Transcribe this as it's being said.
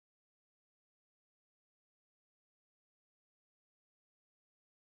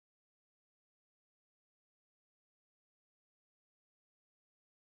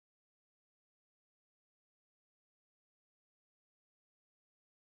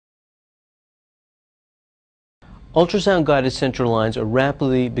Ultrasound-guided central lines are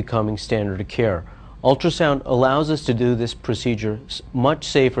rapidly becoming standard of care. Ultrasound allows us to do this procedure much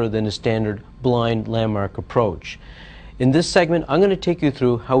safer than a standard blind landmark approach. In this segment, I'm going to take you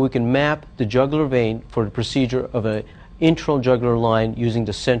through how we can map the jugular vein for the procedure of an internal jugular line using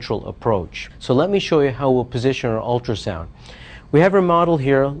the central approach. So let me show you how we'll position our ultrasound. We have our model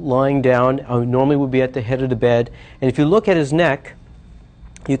here lying down. Normally would be at the head of the bed, and if you look at his neck,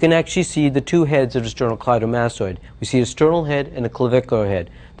 you can actually see the two heads of the sternocleidomastoid. We see a sternal head and a clavicular head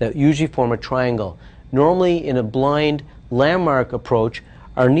that usually form a triangle. Normally in a blind landmark approach,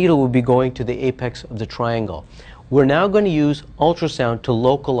 our needle would be going to the apex of the triangle. We're now going to use ultrasound to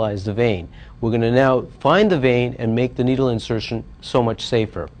localize the vein. We're going to now find the vein and make the needle insertion so much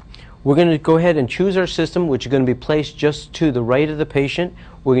safer. We're going to go ahead and choose our system, which is going to be placed just to the right of the patient.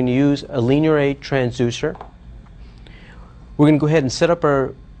 We're going to use a linear A transducer. We're going to go ahead and set up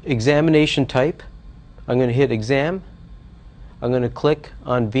our examination type. I'm going to hit exam. I'm going to click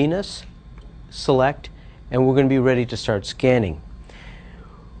on venous, select, and we're going to be ready to start scanning.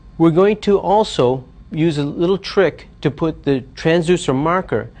 We're going to also use a little trick to put the transducer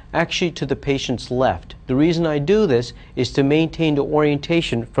marker actually to the patient's left. The reason I do this is to maintain the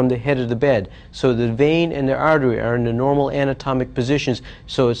orientation from the head of the bed, so the vein and the artery are in the normal anatomic positions,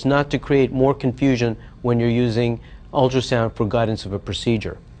 so it's not to create more confusion when you're using ultrasound for guidance of a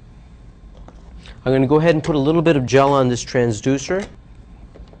procedure. I'm going to go ahead and put a little bit of gel on this transducer.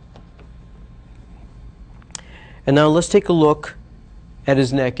 And now let's take a look at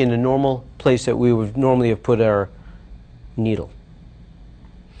his neck in the normal place that we would normally have put our needle.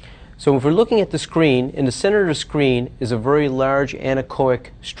 So if we're looking at the screen, in the center of the screen is a very large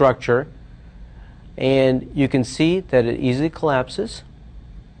anechoic structure, and you can see that it easily collapses.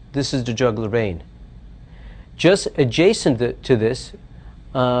 This is the jugular vein. Just adjacent to this,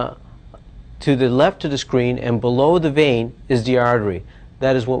 to the left of the screen and below the vein, is the artery.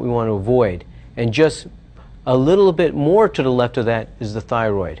 That is what we want to avoid. And just a little bit more to the left of that is the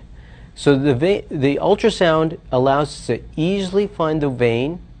thyroid. So the ultrasound allows us to easily find the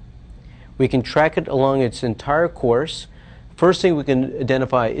vein. We can track it along its entire course. First thing we can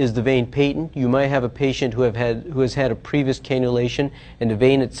identify is the vein patent. You might have a patient who has had a previous cannulation, and the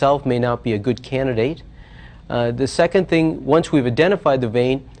vein itself may not be a good candidate. The second thing, once we've identified the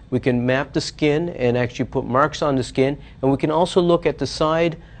vein, we can map the skin and actually put marks on the skin, and we can also look at the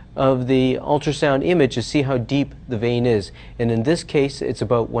side of the ultrasound image to see how deep the vein is. And in this case, it's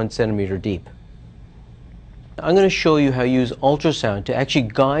about 1 centimeter deep. I'm going to show you how to use ultrasound to actually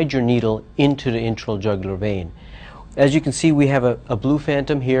guide your needle into the internal jugular vein. As you can see, we have a blue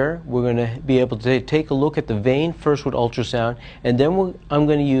phantom here. We're going to be able to take a look at the vein first with ultrasound, and then I'm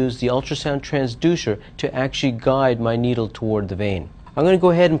going to use the ultrasound transducer to actually guide my needle toward the vein. I'm going to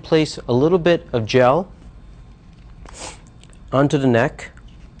go ahead and place a little bit of gel onto the neck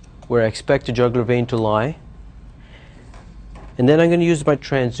where I expect the jugular vein to lie, and then I'm going to use my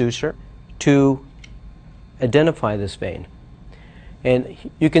transducer to identify this vein. And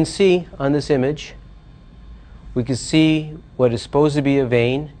you can see on this image, we can see what is supposed to be a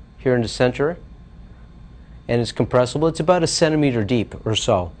vein here in the center, and it's compressible. It's about 1 centimeter deep or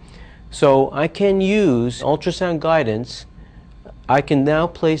so. So I can use ultrasound guidance. I can now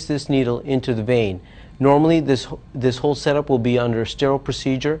place this needle into the vein. Normally this whole setup will be under a sterile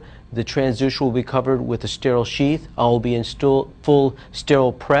procedure. The transducer will be covered with a sterile sheath. I'll be in full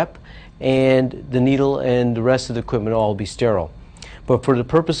sterile prep, and the needle and the rest of the equipment will all be sterile. But for the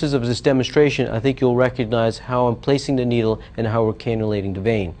purposes of this demonstration, I think you'll recognize how I'm placing the needle and how we're cannulating the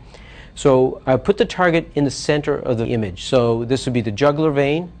vein. So I put the target in the center of the image. So this would be the jugular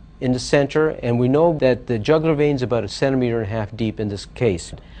vein in the center, and we know that the jugular vein is about 1.5 centimeters deep in this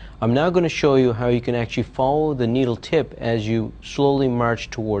case. I'm now going to show you how you can actually follow the needle tip as you slowly march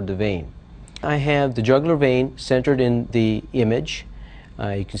toward the vein. I have the jugular vein centered in the image.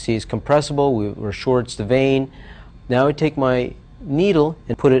 You can see it's compressible. We're sure it's the vein. Now I take my needle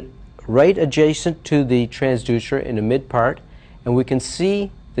and put it right adjacent to the transducer in the mid part, and we can see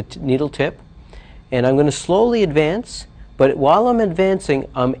the needle tip. And I'm going to slowly advance, but while I'm advancing,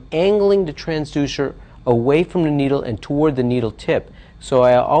 I'm angling the transducer away from the needle and toward the needle tip. So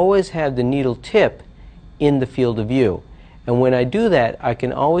I always have the needle tip in the field of view. And when I do that, I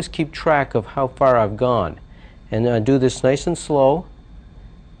can always keep track of how far I've gone. And I do this nice and slow.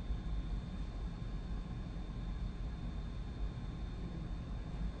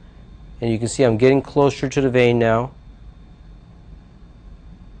 And you can see I'm getting closer to the vein now.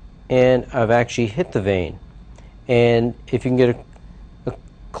 And I've actually hit the vein. And if you can get a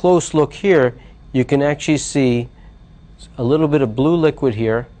close look here, you can actually see a little bit of blue liquid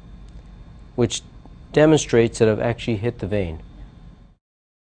here, which demonstrates that I've actually hit the vein.